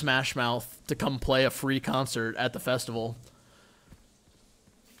got Smash Mouth to come play a free concert at the festival.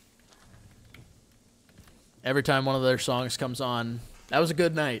 Every time one of their songs comes on, that was a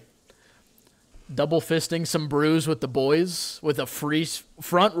good night. Double fisting some brews with the boys with a free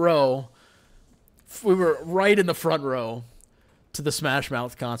front row. We were right in the front row to the Smash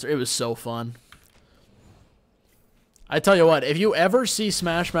Mouth concert. It was so fun. I tell you what, if you ever see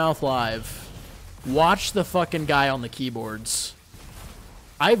Smash Mouth live, watch the fucking guy on the keyboards.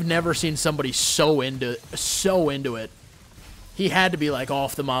 I've never seen somebody so into it. He had to be like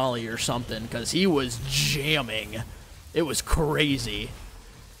off the molly or something because he was jamming. It was crazy.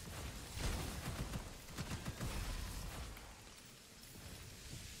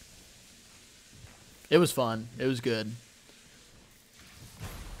 It was fun. It was good.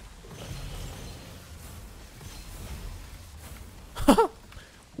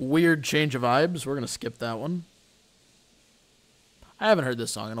 Weird change of vibes. We're going to skip that one. I haven't heard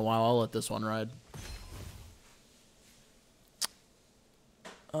this song in a while. I'll let this one ride.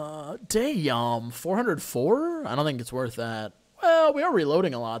 Damn. 404? I don't think it's worth that. Well, we are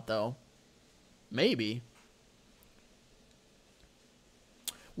reloading a lot, though. Maybe.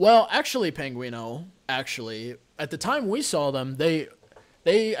 Well, actually, Penguino, at the time we saw them, they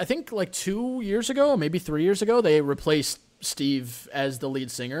I think like 2 years ago, maybe 3 years ago, they replaced Steve as the lead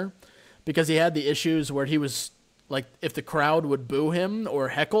singer because he had the issues where he was like, if the crowd would boo him or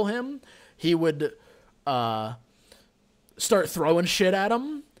heckle him, he would start throwing shit at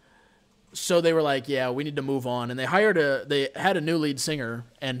him. So they were like, yeah, we need to move on. And they had a new lead singer,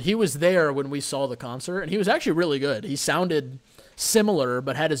 and he was there when we saw the concert, and he was actually really good. He sounded similar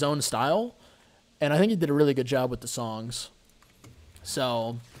but had his own style, and I think he did a really good job with the songs.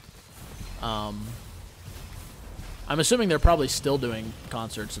 So I'm assuming they're probably still doing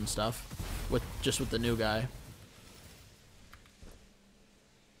concerts and stuff with the new guy.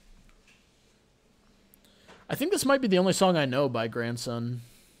 I think this might be the only song I know by Grandson.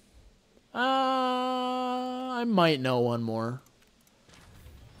 I might know one more.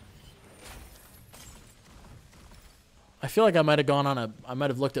 I feel like I might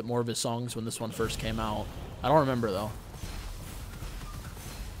have looked at more of his songs when this one first came out. I don't remember though.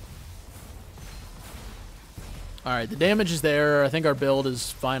 Alright, the damage is there. I think our build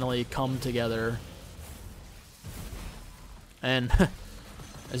has finally come together. And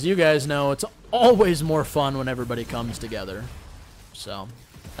as you guys know, it's always more fun when everybody comes together. So,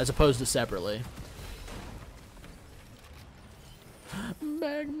 as opposed to separately.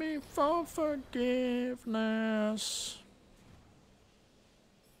 Beg me for forgiveness.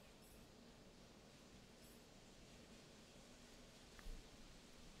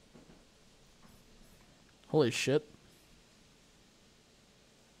 Holy shit.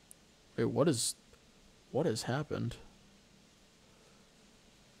 Wait, what has happened?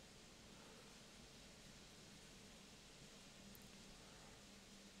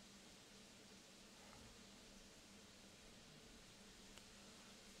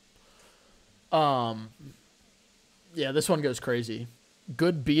 Yeah, this one goes crazy.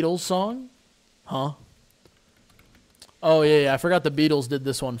 Good Beatles song? Huh? Oh, yeah, I forgot the Beatles did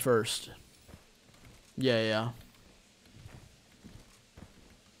this one first. Yeah.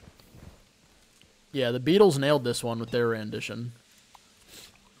 Yeah, the Beatles nailed this one with their rendition.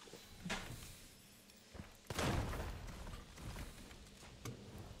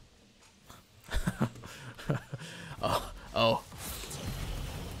 Oh.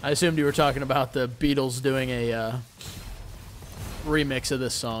 I assumed you were talking about the Beatles doing a remix of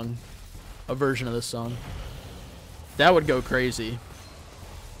this song. A version of this song. That would go crazy.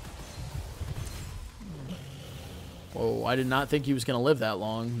 Oh, I did not think he was going to live that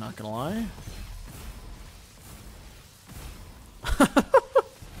long, not going to lie.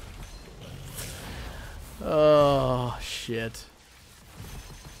 Oh, shit.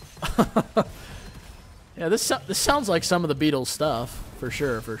 Yeah, this sounds like some of the Beatles stuff, for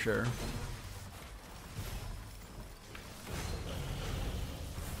sure, for sure.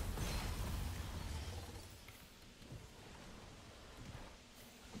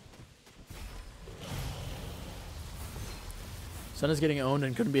 Senna's getting owned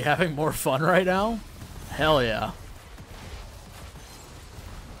and couldn't be having more fun right now? Hell yeah.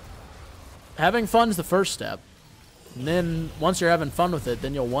 Having fun's the first step. And then, once you're having fun with it,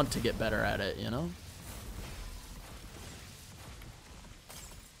 then you'll want to get better at it, you know?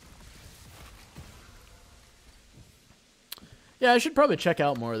 Yeah, I should probably check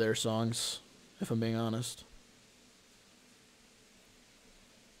out more of their songs, if I'm being honest.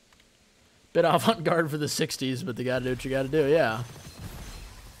 Bit avant-garde for the 60s, but they gotta do what you gotta do, yeah.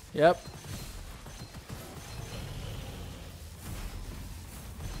 Yep.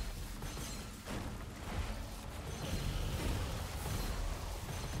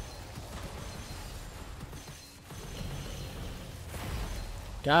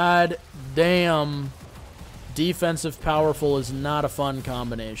 God damn. Defensive powerful is not a fun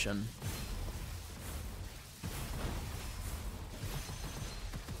combination.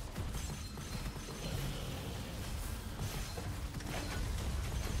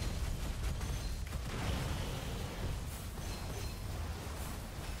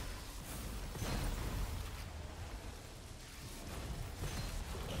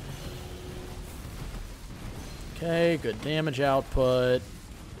 Okay, good damage output.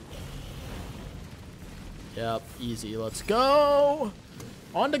 Yep, easy. Let's go!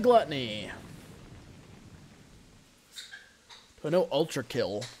 On to Gluttony. Do I know Ultra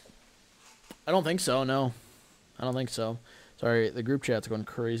Kill? I don't think so, no. I don't think so. Sorry, the group chat's going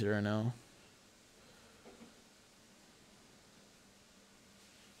crazy right now.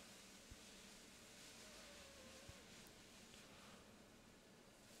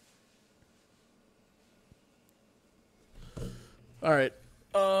 Alright.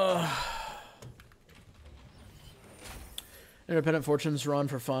 Independent Fortunes run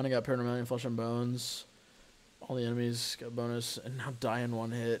for fun. I got Paramount Flesh and Bones. All the enemies got bonus and now die in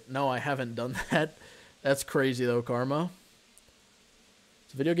one hit. No, I haven't done that. That's crazy though, Karma.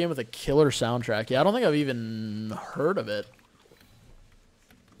 It's a video game with a killer soundtrack. Yeah, I don't think I've even heard of it.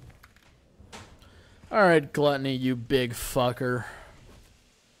 Alright, Gluttony, you big fucker.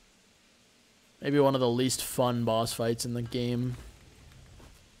 Maybe one of the least fun boss fights in the game.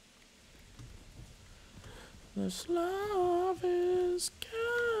 This love is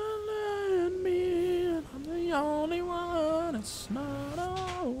killing me, and I'm the only one. It's not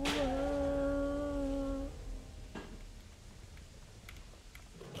over.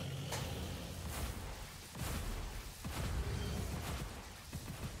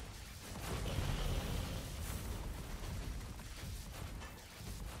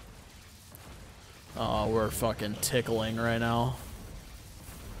 Oh, we're fucking tickling right now.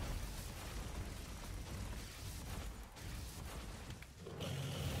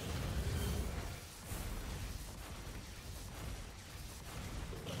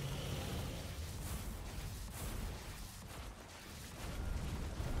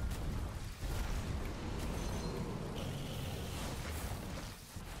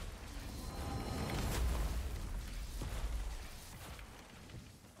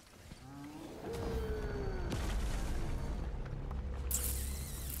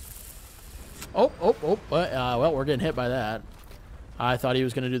 Well, we're getting hit by that. I thought he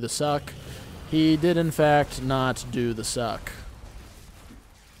was going to do the suck. He did, in fact, not do the suck.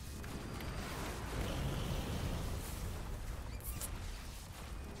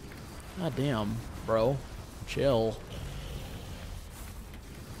 God damn, bro. Chill.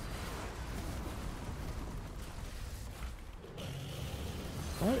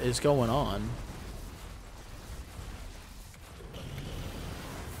 What is going on?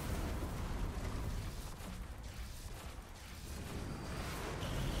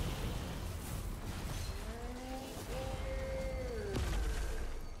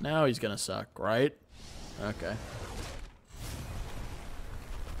 Now he's gonna suck, right? Okay.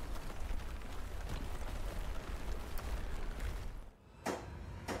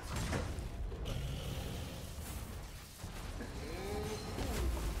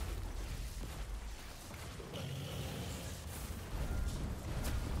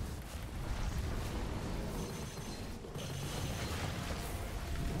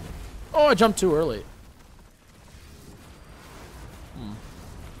 Oh, I jumped too early.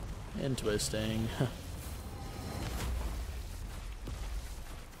 Interesting.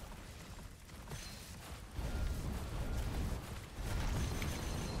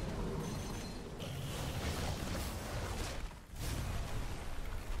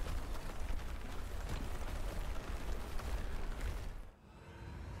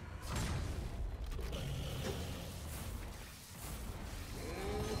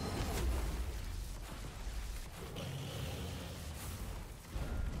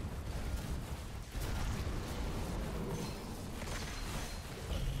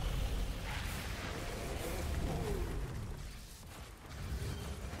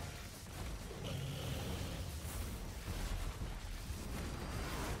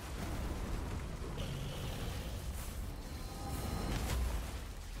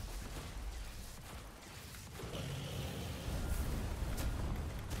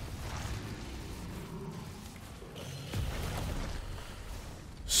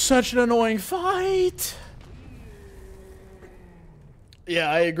 Such an annoying fight. Yeah,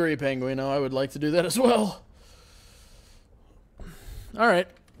 I agree, Penguino. I would like to do that as well. Alright.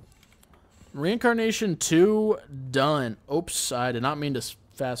 Reincarnation 2 done. Oops, I did not mean to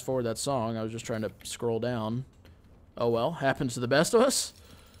fast forward that song. I was just trying to scroll down. Oh well, happens to the best of us.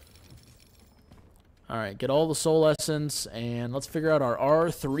 Alright, get all the soul essence, and let's figure out our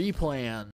R3 plan.